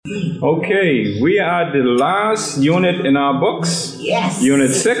Okay, we are at the last unit in our books. Yes.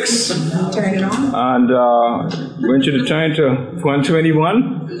 Unit 6. Turn it on. And I want you to turn to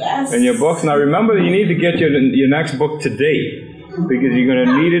 121 Yes. in your books. Now remember, you need to get your next book today because you're going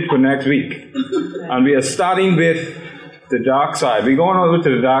to need it for next week. And we are starting with the dark side. We're going over to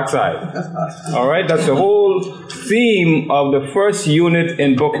the dark side. All right, that's the whole theme of the first unit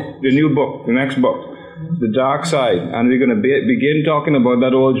in book, the new book, the next book. The dark side, and we're going to begin talking about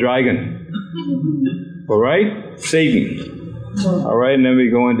that old dragon. All right, Satan. All right, and then we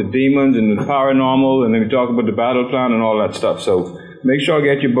go into demons and the paranormal, and then we talk about the battle plan and all that stuff. So make sure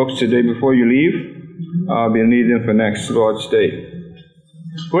you get your books today before you leave. We'll need them for next Lord's Day.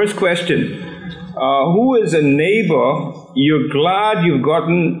 First question: who is a neighbor you're glad you've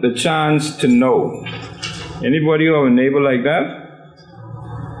gotten the chance to know? Anybody who have a neighbor like that?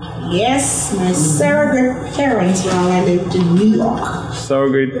 Yes, my surrogate parents while I lived in New York.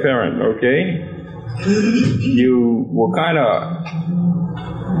 Surrogate parent, okay. You were kind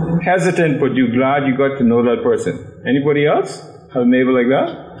of hesitant, but you're glad you got to know that person. Anybody else have a neighbor like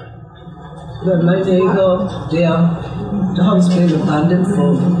that? Well, my neighbor, the house been abandoned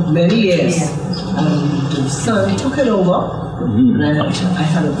for many years. And the son took it over. And I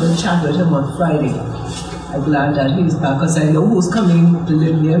had a good chat with him on Friday. I'm glad that he's back because I know who's coming to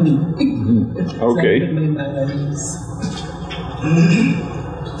live near me. Okay.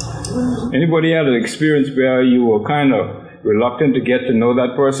 Anybody had an experience where you were kind of reluctant to get to know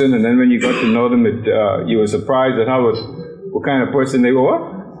that person, and then when you got to know them, you were surprised at what kind of person they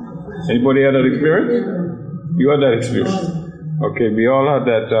were? Anybody had that experience? You had that experience. Okay, we all had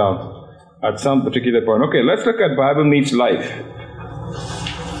that at some particular point. Okay, let's look at Bible Meets Life.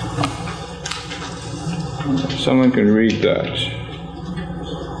 Someone can read that.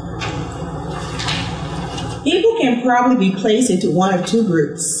 People can probably be placed into one of two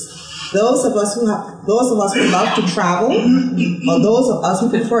groups. Those of us who love to travel, or those of us who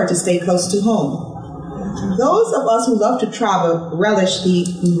prefer to stay close to home. Those of us who love to travel relish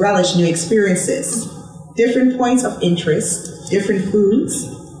new experiences, different points of interest, different foods,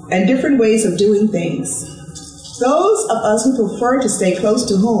 and different ways of doing things. Those of us who prefer to stay close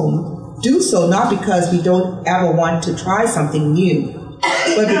to home do so not because we don't ever want to try something new,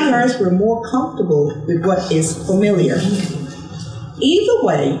 but because we're more comfortable with what is familiar. Either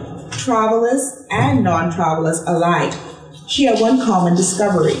way, travelers and non-travelers alike share one common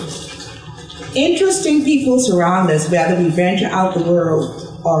discovery. Interesting people surround us whether we venture out the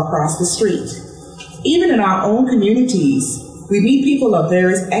world or across the street. Even in our own communities, we meet people of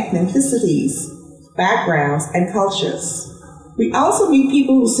various ethnicities, backgrounds, and cultures. We also meet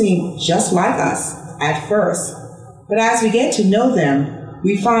people who seem just like us at first, but as we get to know them,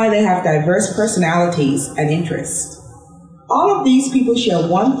 we find they have diverse personalities and interests. All of these people share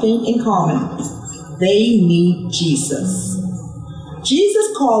one thing in common. They need Jesus.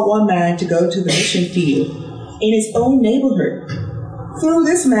 Jesus called one man to go to the mission field in his own neighborhood. Through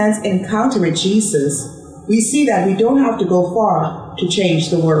this man's encounter with Jesus, we see that we don't have to go far to change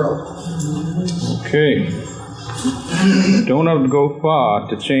the world. Okay. Don't have to go far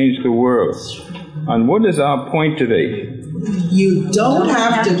to change the world. And what is our point today? You don't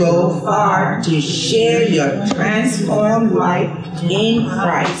have to go far to share your transformed life in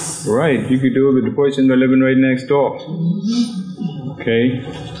Christ. Right. You could do it with the person that's living right next door. Okay.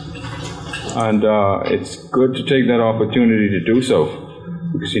 And it's good to take that opportunity to do so.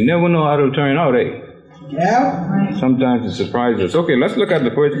 Because you never know how it'll turn out, eh? Yeah. Sometimes it surprises us. Okay, let's look at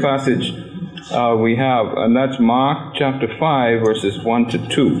the first passage we have, and that's Mark chapter 5, verses 1 to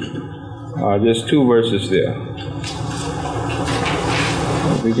 2. Just 2 verses there.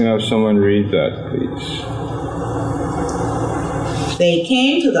 If we can have someone read that, please. They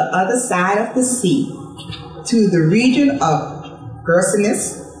came to the other side of the sea, to the region of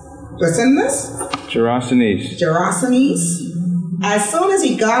Gerasenes. As soon as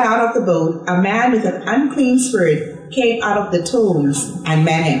he got out of the boat, a man with an unclean spirit came out of the tombs and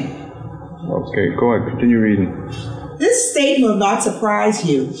met him. Okay, go ahead, continue reading. This statement will not surprise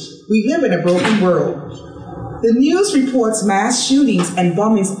you. We live in a broken world. The news reports mass shootings and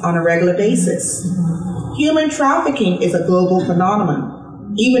bombings on a regular basis. Human trafficking is a global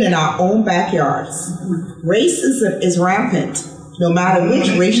phenomenon, even in our own backyards. Racism is rampant, no matter which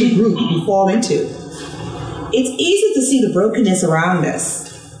racial group you fall into. It's easy to see the brokenness around us.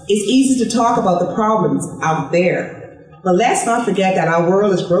 It's easy to talk about the problems out there. But let's not forget that our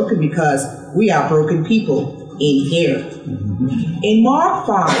world is broken because we are broken people in here. In Mark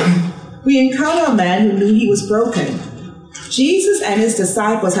 5, we encounter a man who knew he was broken. Jesus and his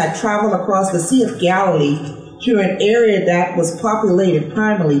disciples had traveled across the Sea of Galilee through an area that was populated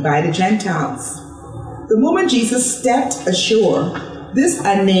primarily by the Gentiles. The moment Jesus stepped ashore, this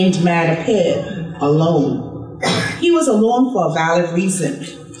unnamed man appeared alone. He was alone for a valid reason.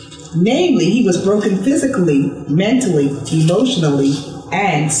 Namely, he was broken physically, mentally, emotionally,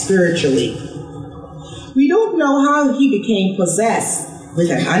 and spiritually. We don't know how he became possessed with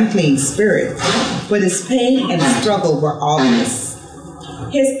an unclean spirit, but his pain and struggle were obvious.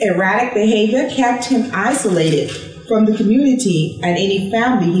 His erratic behavior kept him isolated from the community and any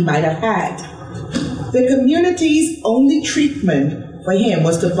family he might have had. The community's only treatment for him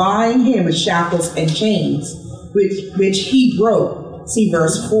was to bind him with shackles and chains, which he broke. See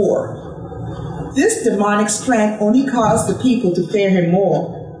verse 4. This demonic strength only caused the people to fear him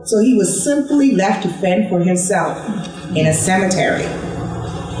more, so he was simply left to fend for himself in a cemetery.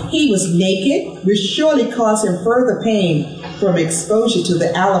 He was naked, which surely caused him further pain from exposure to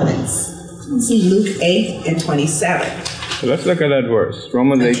the elements. See Luke 8 and 27. So let's look at that verse,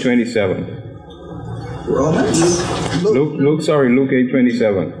 Romans 8:27. Romans? Luke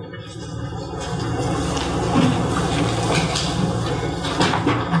 8:27.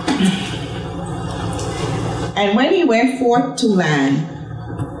 And when he went forth to land,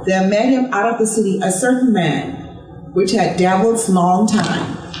 there met him out of the city a certain man, which had devils long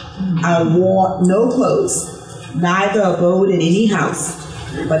time, and wore no clothes, neither abode in any house,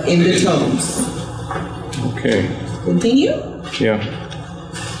 but in the tombs. Okay. Continue? Yeah.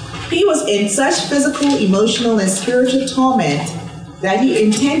 He was in such physical, emotional, and spiritual torment that he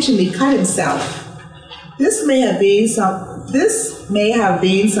intentionally cut himself. This may have been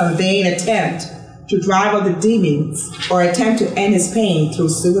some vain attempt to drive out the demons or attempt to end his pain through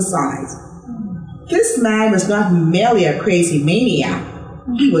suicide. This man was not merely a crazy maniac.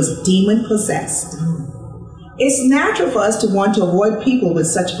 He was demon-possessed. It's natural for us to want to avoid people with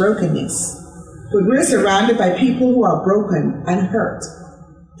such brokenness, but we're surrounded by people who are broken and hurt.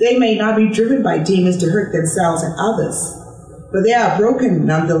 They may not be driven by demons to hurt themselves and others, but they are broken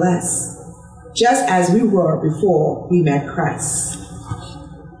nonetheless, just as we were before we met Christ.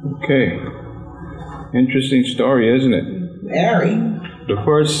 Okay. Interesting story, isn't it? Very. The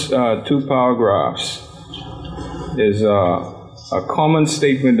first two paragraphs is a common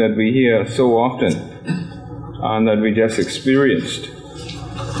statement that we hear so often and that we just experienced.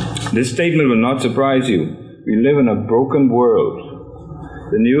 This statement will not surprise you. We live in a broken world.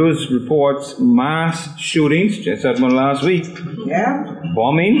 The news reports mass shootings, just had one last week. Yeah.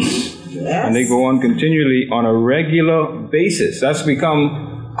 Bombings. Yes. And they go on continually on a regular basis. That's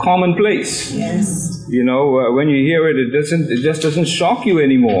become commonplace. Yes. You know, when you hear it, it just doesn't shock you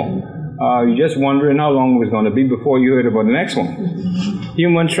anymore. You're just wondering how long it was going to be before you heard about the next one.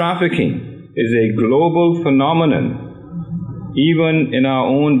 Human trafficking is a global phenomenon, even in our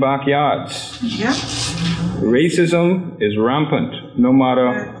own backyards. Yeah. Racism is rampant, no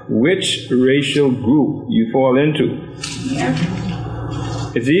matter which racial group you fall into. Yeah.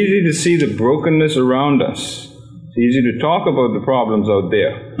 It's easy to see the brokenness around us. It's easy to talk about the problems out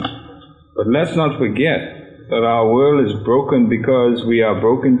there. But let's not forget that our world is broken because we are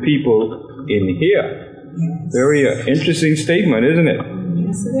broken people in here. Yes. Very interesting statement, isn't it?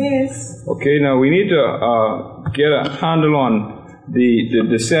 Yes, it is. Okay, now we need to get a handle on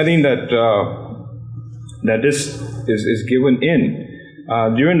the setting that this is given in.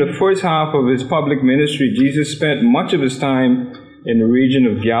 During the first half of his public ministry, Jesus spent much of his time in the region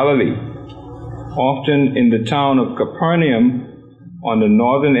of Galilee, often in the town of Capernaum on the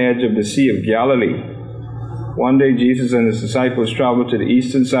northern edge of the Sea of Galilee. One day, Jesus and his disciples traveled to the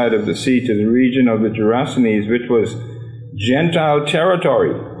eastern side of the sea to the region of the Gerasenes, which was Gentile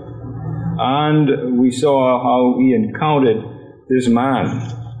territory. And we saw how he encountered this man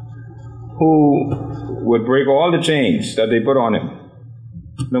who would break all the chains that they put on him.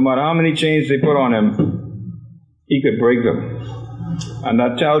 No matter how many chains they put on him, he could break them. And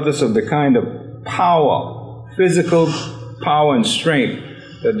that tells us of the kind of power, physical power and strength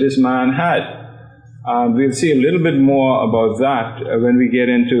that this man had. We'll see a little bit more about that when we get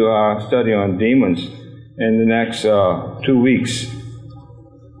into our study on demons in the next 2 weeks.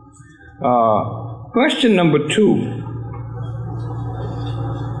 Question number 2.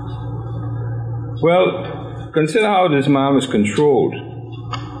 Well, consider how this man was controlled,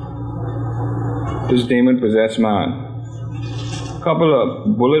 this demon-possessed man. A couple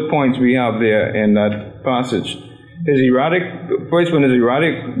of bullet points we have there in that passage. His erratic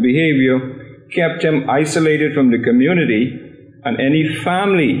behavior kept him isolated from the community and any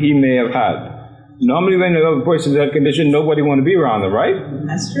family he may have had. Normally when a person is in that condition, nobody wants to be around them, right?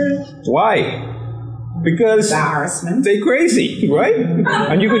 That's true. Why? Because Embarrassment. they're crazy, right?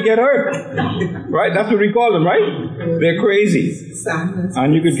 And you could get hurt, right? That's what we call them, right? They're crazy, Sadness.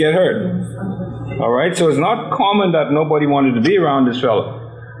 and you could get hurt. All right, so it's not common that nobody wanted to be around this fellow.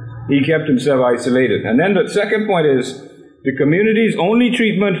 He kept himself isolated. And then the second point is, the community's only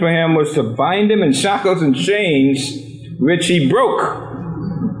treatment for him was to bind him in shackles and chains, which he broke.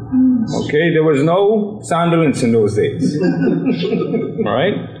 Okay, there was no sandalance in those days. All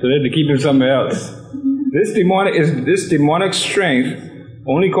right, so they had to keep him somewhere else. This demonic strength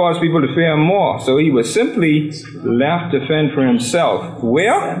only caused people to fear him more. So he was simply left to fend for himself.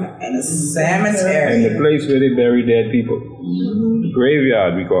 Where? In a cemetery. In the place where they bury dead people. The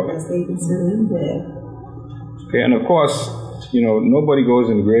graveyard, we call it. As they consider him dead. Okay, and of course, nobody goes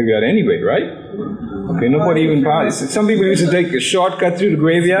in the graveyard anyway, right? Okay, nobody even passes. Some people used to take a shortcut through the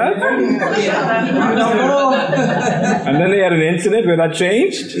graveyard. And then they had an incident where that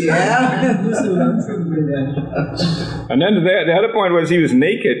changed. Yeah. And then the other point was he was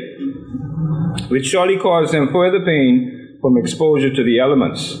naked, which surely caused him further pain from exposure to the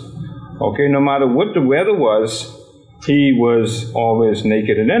elements. Okay, no matter what the weather was, he was always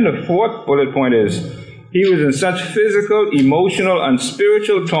naked. And then the fourth bullet point is, he was in such physical, emotional, and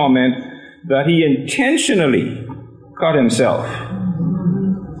spiritual torment that he intentionally cut himself.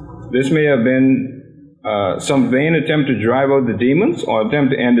 This may have been some vain attempt to drive out the demons or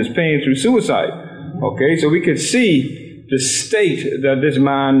attempt to end his pain through suicide. Okay, so we could see the state that this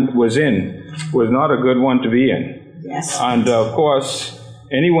man was in was not a good one to be in. Yes. And of course,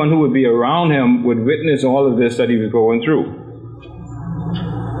 anyone who would be around him would witness all of this that he was going through.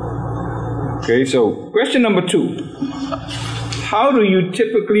 Okay, so question number 2. How do you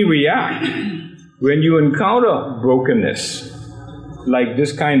typically react when you encounter brokenness like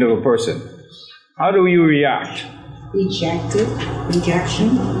this kind of a person? How do you react? Rejection.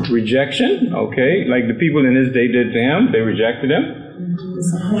 Rejection, okay. Like the people in his day did to him, they rejected him.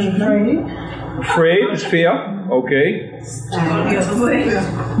 Afraid, fear, okay. Sad.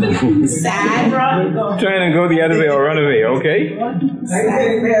 Trying to go the other way or run away, okay.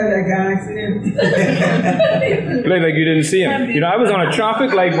 Play like you didn't see him. I was on a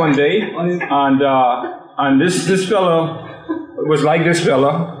traffic light one day, and this fellow was like this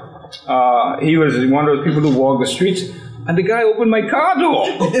fellow. He was one of those people who walk the streets, and the guy opened my car door.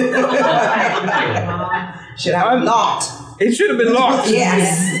 Should have locked. It should have been locked.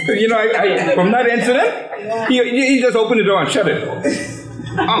 Yes. From that incident, he just opened the door and shut it.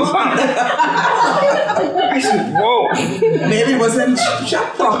 I said, whoa. Maybe it wasn't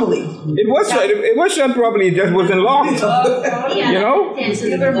shut properly. It was shut properly, it just wasn't locked.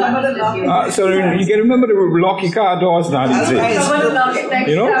 So you can remember to lock your car doors now these days.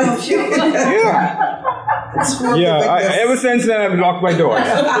 Ever since then I've locked my doors.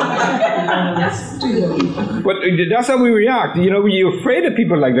 But that's how we react. You're afraid of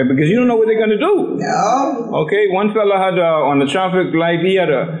people like that because you don't know what they're going to do. No. Okay, one fella had on the traffic light, he had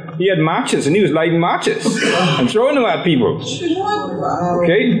matches, and he was lighting matches and throwing them at people.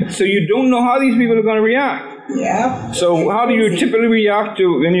 Okay, so you don't know how these people are going to react. Yeah. So how do you typically react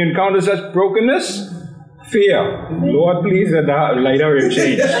to when you encounter such brokenness? Fear. Lord, please let the light area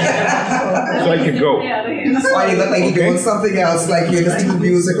change so I can go. Why you look like you're doing something else, like you're listening to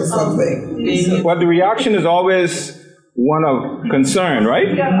music or something. But the reaction is always one of concern, right?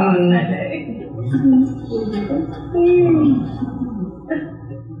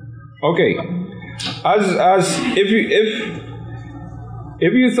 Okay. As if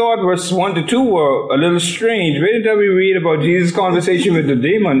you thought verse 1 to 2 were a little strange, wait until we read about Jesus' conversation with a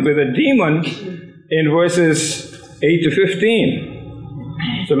demon in verses 8 to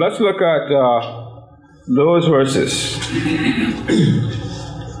 15. So let's look at those verses.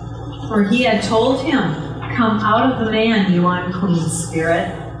 For he had told him, "Come out of the man, you unclean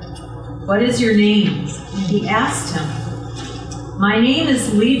spirit. What is your name?" He asked him. "My name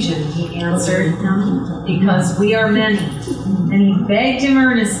is Legion," he answered him, "because we are many." And he begged him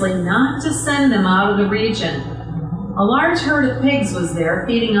earnestly not to send them out of the region. A large herd of pigs was there,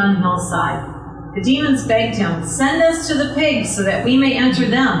 feeding on the hillside. The demons begged him, "Send us to the pigs so that we may enter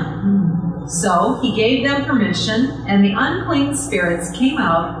them." So he gave them permission, and the unclean spirits came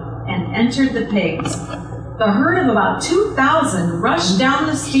out and entered the pigs. The herd of about 2,000 rushed down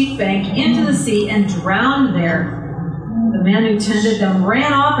the steep bank into the sea and drowned there. The men who tended them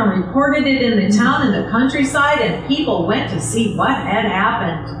ran off and reported it in the town and the countryside, and people went to see what had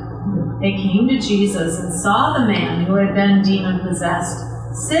happened. They came to Jesus and saw the man who had been demon-possessed,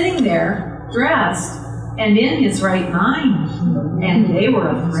 sitting there, dressed, and in his right mind. And they were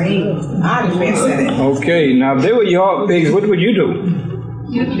afraid. Okay, now if they were your pigs, what would you do?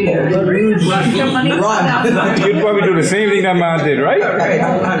 You'd be there. Run. You'd probably do the same thing that man did,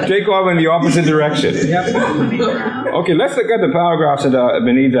 right? Take off in the opposite direction. Okay, let's look at the paragraphs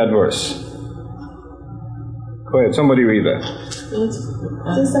beneath that verse. Go ahead, somebody read that.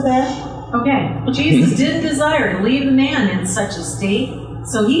 Sister Beth? Okay, Jesus didn't desire to leave the man in such a state,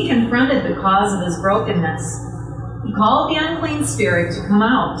 so he confronted the cause of his brokenness. He called the unclean spirit to come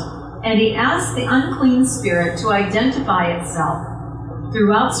out, and he asked the unclean spirit to identify itself.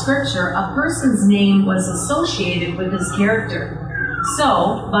 Throughout Scripture, a person's name was associated with his character.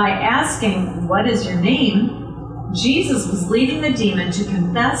 So, by asking, "What is your name?" Jesus was leading the demon to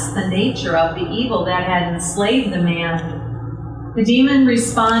confess the nature of the evil that had enslaved the man. The demon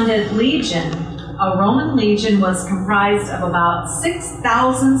responded, "Legion." A Roman legion was comprised of about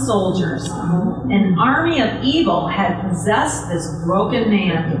 6,000 soldiers. An army of evil had possessed this broken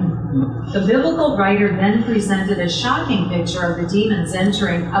man. The biblical writer then presented a shocking picture of the demons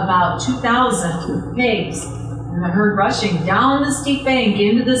entering about 2,000 pigs and the herd rushing down the steep bank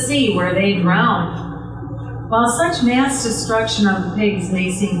into the sea where they drowned. While such mass destruction of the pigs may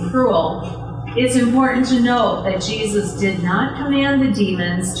seem cruel, it's important to note that Jesus did not command the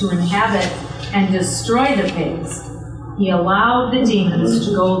demons to inhabit and destroy the pigs. He allowed the demons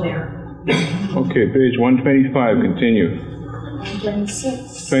to go there. Okay, page 125, continue.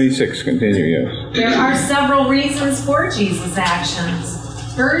 26, continue, yes. There are several reasons for Jesus' actions.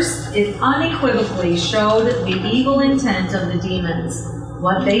 First, it unequivocally showed the evil intent of the demons.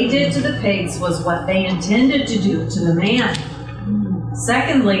 What they did to the pigs was what they intended to do to the man.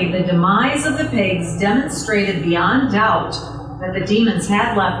 Secondly, the demise of the pigs demonstrated beyond doubt that the demons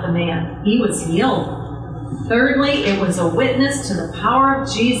had left the man. He was healed. Thirdly, it was a witness to the power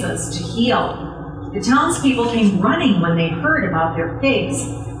of Jesus to heal. The townspeople came running when they heard about their pigs.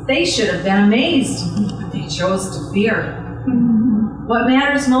 They should have been amazed, but they chose to fear. What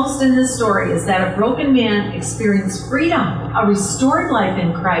matters most in this story is that a broken man experienced freedom, a restored life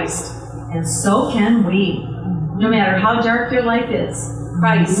in Christ, and so can we. No matter how dark your life is,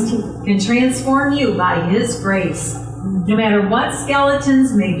 Christ can transform you by His grace. No matter what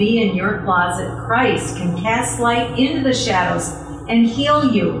skeletons may be in your closet, Christ can cast light into the shadows and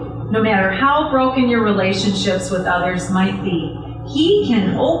heal you. No matter how broken your relationships with others might be, He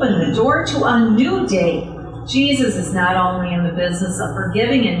can open the door to a new day. Jesus is not only in the business of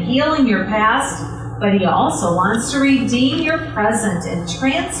forgiving and healing your past, but He also wants to redeem your present and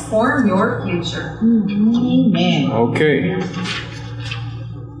transform your future. Amen. Okay.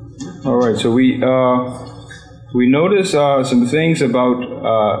 All right, so we notice some things about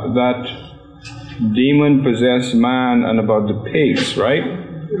that demon-possessed man and about the pigs, right?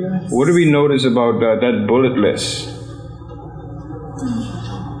 Yes. What do we notice about that bullet list?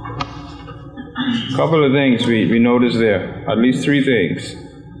 A couple of things we notice there, at least three things.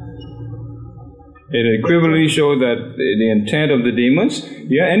 It equivalently shows that the intent of the demons.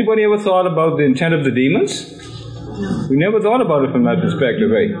 Yeah, anybody ever thought about the intent of the demons? We never thought about it from that perspective,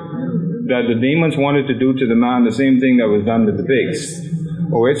 right? That the demons wanted to do to the man the same thing that was done to the pigs.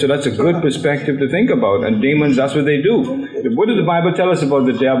 Alright, so that's a good perspective to think about. And demons, that's what they do. What does the Bible tell us about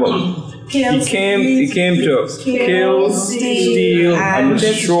the devil? He came to kill, steal, and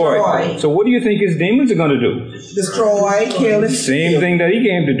destroy. So what do you think his demons are going to do? Destroy, kill, and same thing that he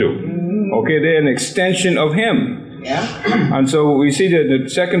came to do. Okay, they're an extension of him. Yeah. And so we see that the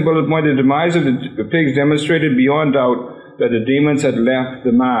second bullet point, the demise of the pigs demonstrated beyond doubt that the demons had left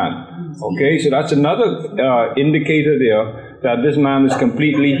the man. Okay, so that's another indicator there that this man is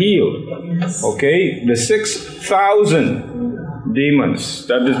completely healed. Okay, the 6,000 demons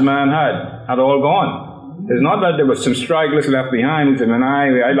that this man had all gone. It's not that there were some stragglers left behind who said, "Man,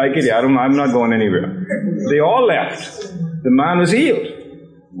 I like it. I'm not going anywhere." They all left. The man was healed.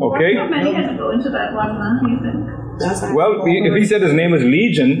 Okay. How many had to go into that one man, you think? Well, if he said his name is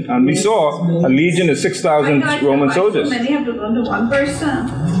Legion, and we saw a legion of 6,000 Roman soldiers. How many have to go into one person?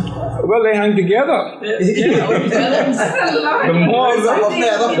 Well, they hang together. The more of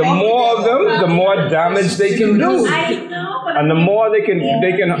them, the more damage they can do, and the more they can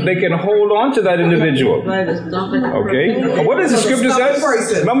hold on to that individual. Okay. And what does the scripture say?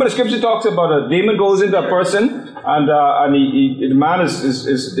 Remember, the scripture talks about a demon goes into a person, and the man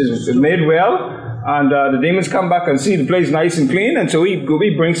is made well. And the demons come back and see the place nice and clean, and so he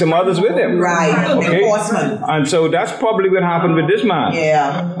brings some others with him. Right. Okay. And so that's probably what happened with this man.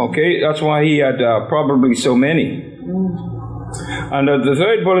 Yeah. Okay. That's why he had probably so many. And the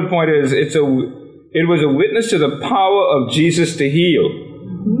third bullet point is it was a witness to the power of Jesus to heal.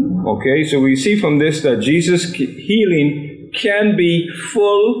 Okay. So we see from this that Jesus' healing can be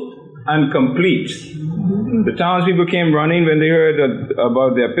full and complete. The townspeople came running when they heard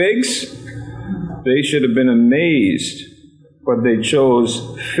about their pigs. They should have been amazed, but they chose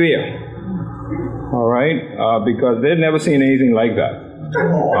fear. All right? Because they'd never seen anything like that.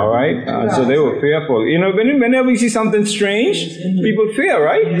 All right? So they were fearful. You know, whenever you see something strange, people fear,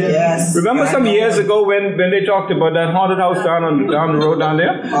 right? Yes. Remember some years ago when they talked about that haunted house down the road down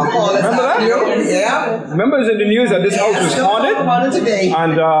there? Remember that? Yeah. Remember it was in the news that this house was haunted? Haunted today.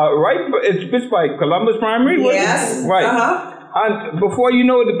 And it's by Columbus Primary? Yes. Right. And before you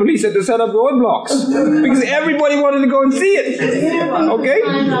know it, the police had to set up roadblocks because everybody wanted to go and see it. Okay?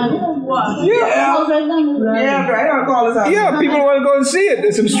 Yeah, right on Carlos house. Yeah, people want to go and see it.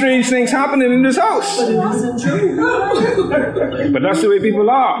 There's some strange things happening in this house. But that's the way people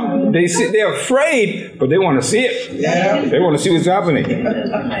are. They're afraid, but they want to see it. Yeah. They want to see what's happening.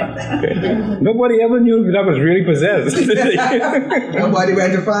 Okay. Nobody ever knew that was really possessed. Nobody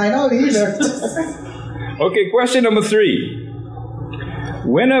went to find out either. Okay, question number 3.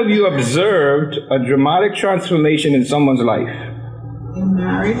 When have you observed a dramatic transformation in someone's life? In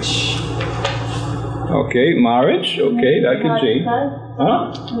marriage. Okay, marriage. Okay, that could change.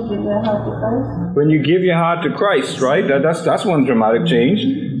 Huh? When you give your heart to Christ, right? That's one dramatic change.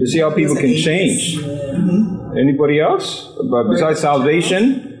 To see how people can change. Anybody else? But besides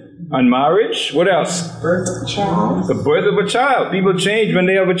salvation and marriage, what else? Birth of a child. The birth of a child. People change when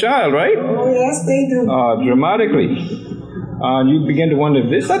they have a child, right? Oh, yes, they do. Dramatically. And you begin to wonder,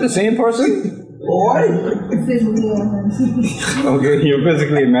 is that the same person? Boy. Okay, you're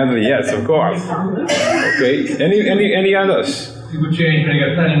physically and mentally, yes, of course. Okay, any others? People change when they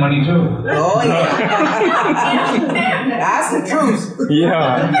get plenty of money too. Oh, yeah. That's the truth.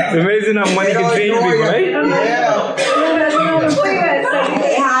 Yeah, it's amazing how money can change people, right? Yeah.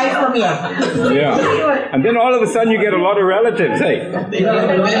 They hide from you. Yeah. And then all of a sudden you get a lot of relatives, hey? You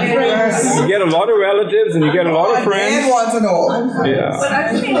get a lot of relatives and you get a lot of friends. And ones and all. Yeah. But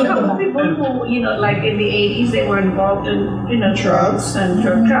I've seen a couple of people who, like in the 80s, they were involved in, drugs and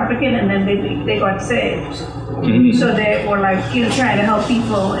drug trafficking, and then they got saved. So they were like, trying to help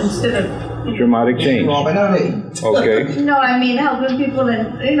people instead of dramatic change. Okay. No, I mean helping people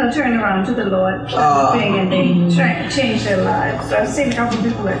and turn around to the Lord and they try to change their lives. So I've seen a couple of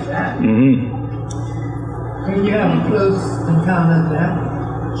people like that. When you have a close encounter with death.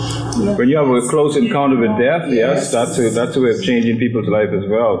 When you have a close encounter with death, yes, that's a way of changing people's life as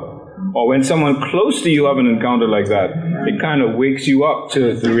well. Or when someone close to you have an encounter like that, it kind of wakes you up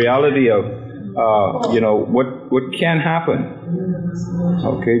to the reality of, what can happen.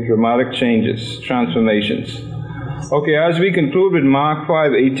 Okay, dramatic changes, transformations. Okay, as we conclude with Mark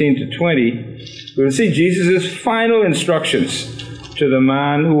 5:18-20, we'll see Jesus' final instructions to the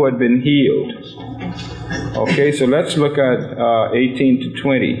man who had been healed. Okay, so let's look at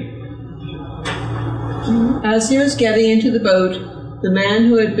 18-20. As he was getting into the boat, the man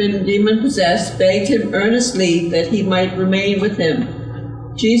who had been demon-possessed begged him earnestly that he might remain with him.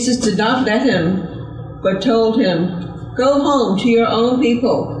 Jesus did not let him, but told him, "Go home to your own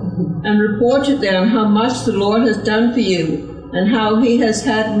people and report to them how much the Lord has done for you and how he has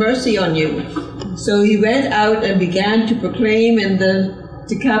had mercy on you." So he went out and began to proclaim in the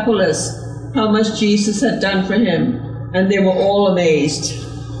Decapolis how much Jesus had done for him, and they were all amazed.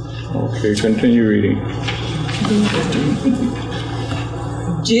 Okay, continue reading.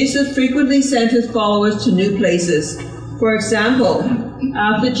 Jesus frequently sent his followers to new places. For example,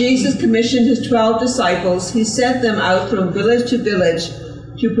 after Jesus commissioned his 12 disciples, he sent them out from village to village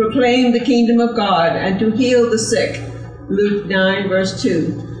to proclaim the kingdom of God and to heal the sick. Luke 9, verse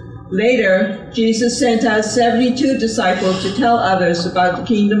 2. Later, Jesus sent out 72 disciples to tell others about the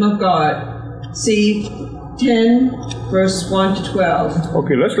kingdom of God. See 10, verse 1-12.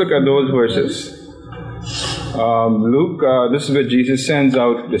 Okay, let's look at those verses. Luke, this is where Jesus sends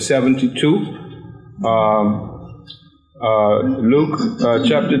out the 72. Luke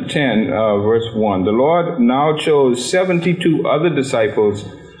chapter 10, verse 1. The Lord now chose 72 other disciples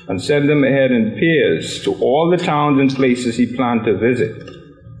and sent them ahead in pairs to all the towns and places he planned to visit.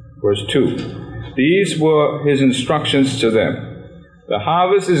 Verse 2. These were his instructions to them. The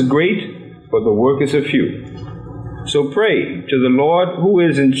harvest is great, but the workers are few. So pray to the Lord who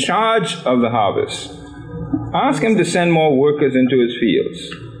is in charge of the harvest. Ask him to send more workers into his fields.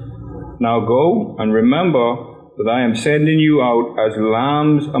 Now go and remember that I am sending you out as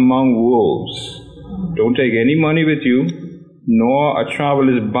lambs among wolves. Don't take any money with you, nor a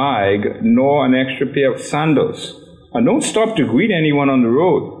traveler's bag, nor an extra pair of sandals. And don't stop to greet anyone on the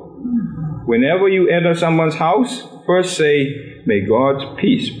road. Whenever you enter someone's house, first say, "May God's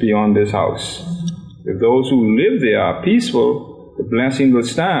peace be on this house." If those who live there are peaceful, the blessing will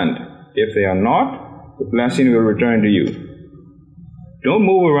stand. If they are not, the blessing will return to you. Don't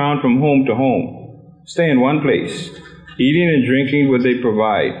move around from home to home. Stay in one place, eating and drinking what they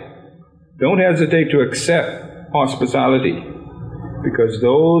provide. Don't hesitate to accept hospitality, because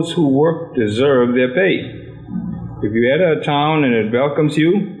those who work deserve their pay. If you enter a town and it welcomes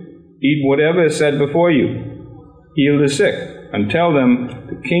you, eat whatever is set before you. Heal the sick, and tell them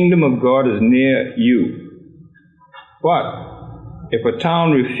the kingdom of God is near you. But if a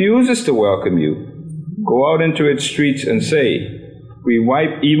town refuses to welcome you, go out into its streets and say, we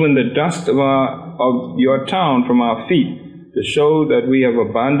wipe even the dust of your town from our feet to show that we have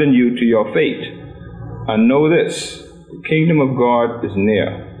abandoned you to your fate. And know this, the kingdom of God is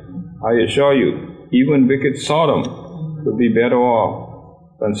near. I assure you, even wicked Sodom would be better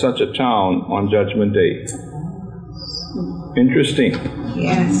off than such a town on Judgment Day. Interesting.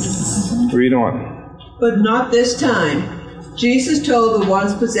 Yes. Read on. But not this time. Jesus told the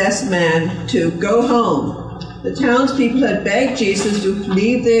once possessed man to go home. The townspeople had begged Jesus to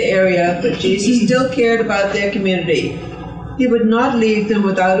leave their area, but Jesus still cared about their community. He would not leave them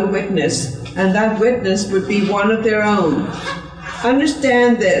without a witness, and that witness would be one of their own.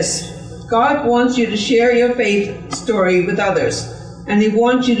 Understand this. God wants you to share your faith story with others, and He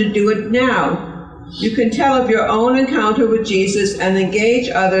wants you to do it now. You can tell of your own encounter with Jesus and engage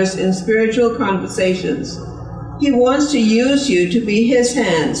others in spiritual conversations. He wants to use you to be His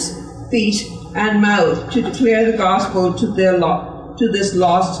hands, feet, and mouth to declare the gospel to this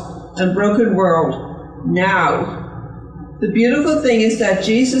lost and broken world now. The beautiful thing is that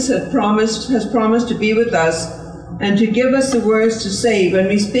Jesus has promised to be with us and to give us the words to say when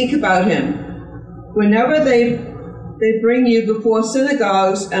we speak about Him. Whenever they bring you before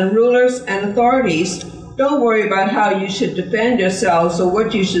synagogues and rulers and authorities, don't worry about how you should defend yourselves or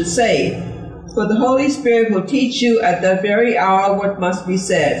what you should say, for the Holy Spirit will teach you at that very hour what must be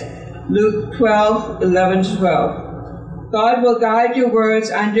said. Luke 12:11-12. God will guide your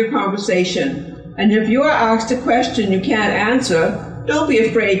words and your conversation, and if you are asked a question you can't answer, don't be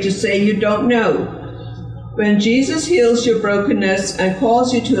afraid to say you don't know. When Jesus heals your brokenness and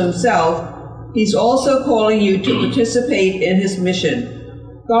calls you to Himself, He's also calling you to participate in His mission.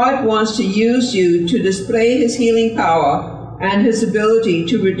 God wants to use you to display His healing power and His ability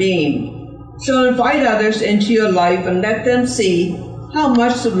to redeem. So invite others into your life and let them see how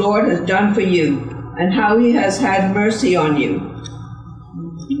much the Lord has done for you and how He has had mercy on you.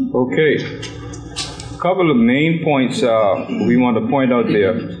 Okay. A couple of main points we want to point out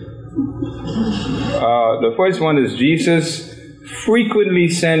there. The first one is Jesus frequently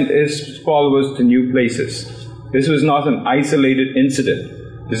sent His followers to new places. This was not an isolated incident.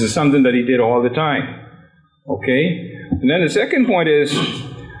 This is something that He did all the time. Okay? And then the second point is,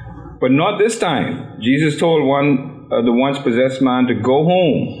 but not this time. Jesus told the once possessed man to go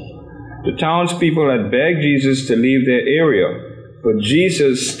home. The townspeople had begged Jesus to leave their area, but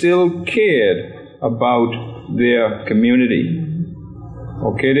Jesus still cared about their community.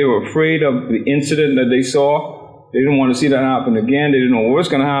 Okay, they were afraid of the incident that they saw. They didn't want to see that happen again. They didn't know what was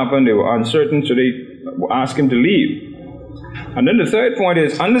going to happen. They were uncertain, so they asked Him to leave. And then the third point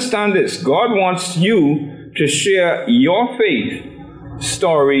is, understand this. God wants you to share your faith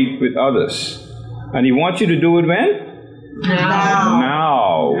story with others. And He wants you to do it when?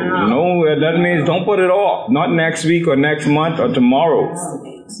 Now. No, that means don't put it off. Not next week or next month or tomorrow.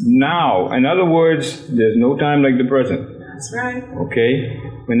 Now. In other words, there's no time like the present. That's right. Okay?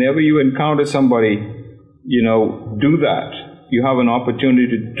 Whenever you encounter somebody, do that. You have an opportunity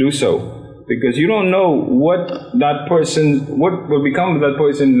to do so. Because you don't know what will become of that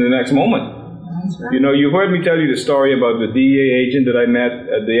person in the next moment. Right. You've heard me tell you the story about the DEA agent that I met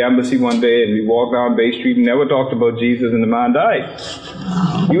at the embassy one day, and we walked down Bay Street and never talked about Jesus, and the man died.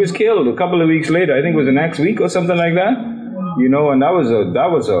 He was killed a couple of weeks later. I think it was the next week or something like that. And that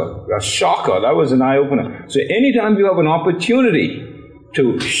was a shocker. That was an eye-opener. So anytime you have an opportunity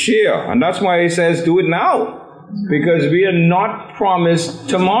to share, and that's why it says do it now, because we are not promised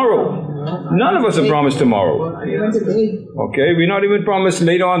tomorrow. None of us are promised tomorrow. Okay, we're not even promised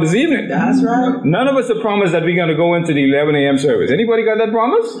later on this evening. That's right. None of us are promised that we're going to go into the 11 a.m. service. Anybody got that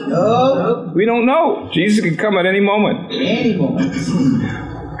promise? No. We don't know. Jesus can come at any moment. Any moment.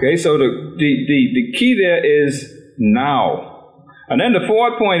 Okay, so the key there is now. And then the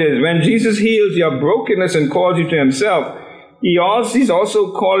fourth point is, when Jesus heals your brokenness and calls you to Himself, He's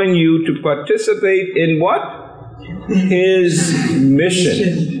also calling you to participate in what? His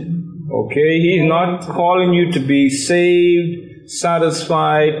mission. Okay, He's not calling you to be saved,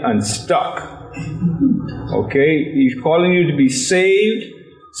 satisfied, and stuck. Okay, He's calling you to be saved,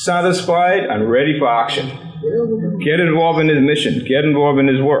 satisfied, and ready for action. Get involved in His mission. Get involved in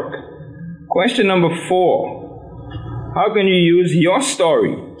His work. Question number 4. How can you use your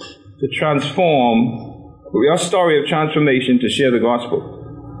story to transform, your story of transformation to share the gospel?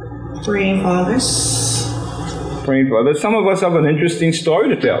 Praying for others. Praying for others. Some of us have an interesting story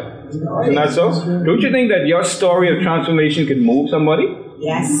to tell. Isn't that so? Don't you think that your story of transformation can move somebody?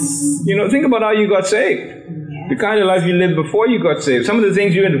 Yes. You know, think about how you got saved. The kind of life you lived before you got saved. Some of the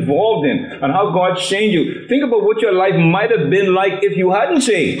things you're involved in and how God changed you. Think about what your life might have been like if you hadn't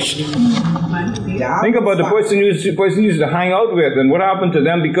changed. Think about the person you used to hang out with and what happened to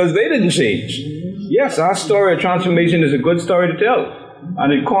them because they didn't change. Yes, our story of transformation is a good story to tell.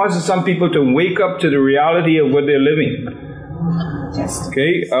 And it causes some people to wake up to the reality of what they're living.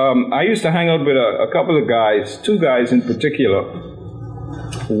 Okay, I used to hang out with a couple of guys, 2 guys in particular.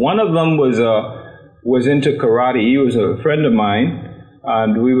 One of them was into karate. He was a friend of mine,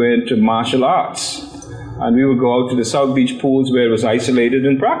 and we were into martial arts. And we would go out to the South Beach pools where it was isolated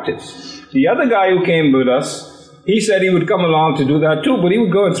and practice. The other guy who came with us, he said he would come along to do that too, but he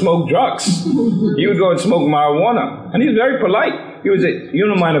would go and smoke drugs. He would go and smoke marijuana. And he was very polite. He would say, "You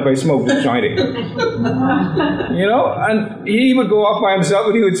don't mind if I smoke this joint?" You know, and he would go off by himself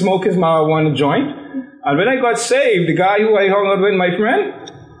and he would smoke his marijuana joint. And when I got saved, the guy who I hung out with, my friend,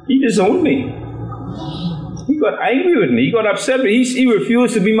 he disowned me. He got angry with me. He got upset with me. He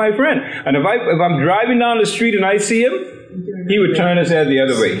refused to be my friend. And if I'm driving down the street and I see him, he would turn his head the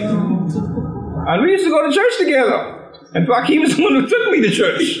other way. And we used to go to church together. In fact, he was the one who took me to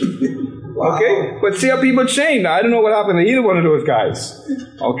church. Okay? But see how people change. I don't know what happened to either one of those guys.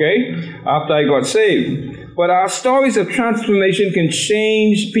 Okay? After I got saved. But our stories of transformation can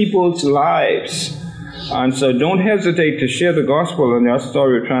change people's lives. And so don't hesitate to share the gospel in your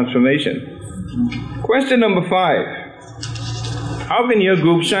story of transformation. Question number 5. How can your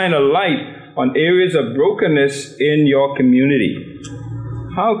group shine a light on areas of brokenness in your community?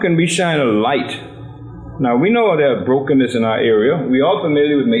 How can we shine a light? Now, we know there are brokenness in our area. We're all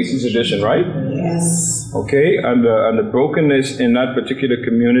familiar with Mason's Addition, right? Yes. Okay, and the brokenness in that particular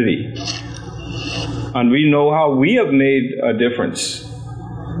community. And we know how we have made a difference.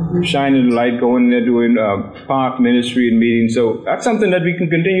 Shining the light, going there, doing park ministry and meetings. So that's something that we can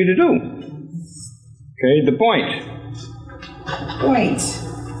continue to do. Okay, the point.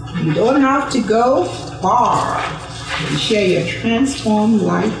 You don't have to go far to share your transformed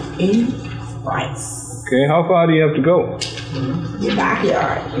life in Christ. Okay, how far do you have to go? Your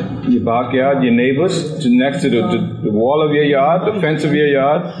backyard. Your backyard, your neighbors, next to the wall of your yard, the fence of your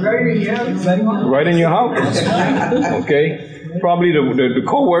yard. Right in your house. Okay. Probably the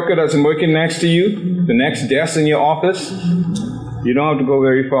co-worker that's working next to you, the next desk in your office. You don't have to go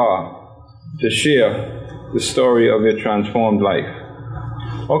very far to share the story of your transformed life.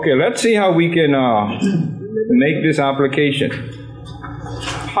 Okay, let's see how we can make this application.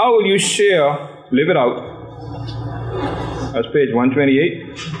 How will you share, live it out? That's page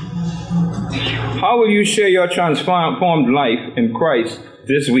 128. How will you share your transformed life in Christ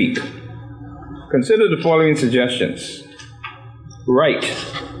this week? Consider the following suggestions. Write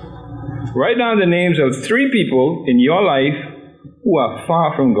down the names of 3 people in your life who are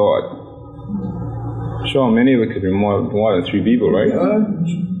far from God. Sure, many of it could be more than 3 people, right?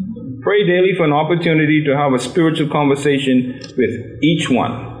 Pray daily for an opportunity to have a spiritual conversation with each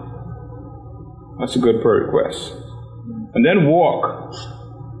one. That's a good prayer request. And then walk.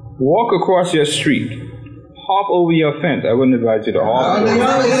 Walk across your street. Hop over your fence. I wouldn't advise you to hop.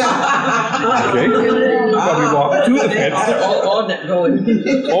 Okay? Probably walk to the fence.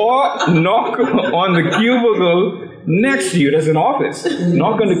 Or knock on the cubicle next to you. There's an office.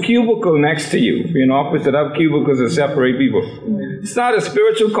 Knock on the cubicle next to you. If you're in an office that have cubicles that separate people. Start a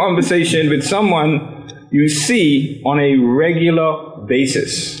spiritual conversation with someone you see on a regular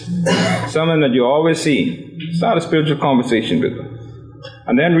basis. Someone that you always see. Start a spiritual conversation with them.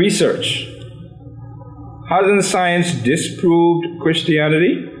 And then research. Hasn't science disproved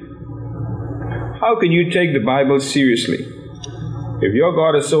Christianity? How can you take the Bible seriously? If your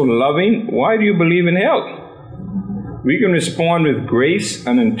God is so loving, why do you believe in hell? We can respond with grace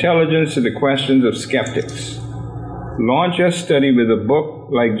and intelligence to the questions of skeptics. Launch your study with a book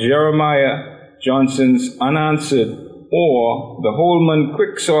like Jeremiah Johnson's Unanswered or the Holman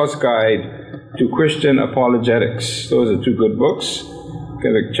Quick Source Guide to Christian Apologetics. Those are 2 good books.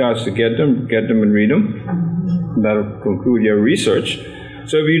 Get a chance to get them and read them. That'll conclude your research.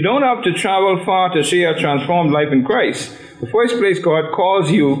 So if you don't have to travel far to share a transformed life in Christ, the first place God calls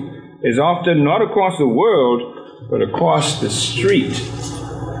you is often not across the world, but across the street.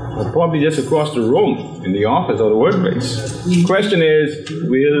 Or probably just across the room, in the office or the workplace. The question is,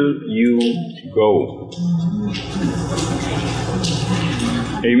 will you go?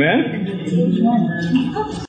 Amen?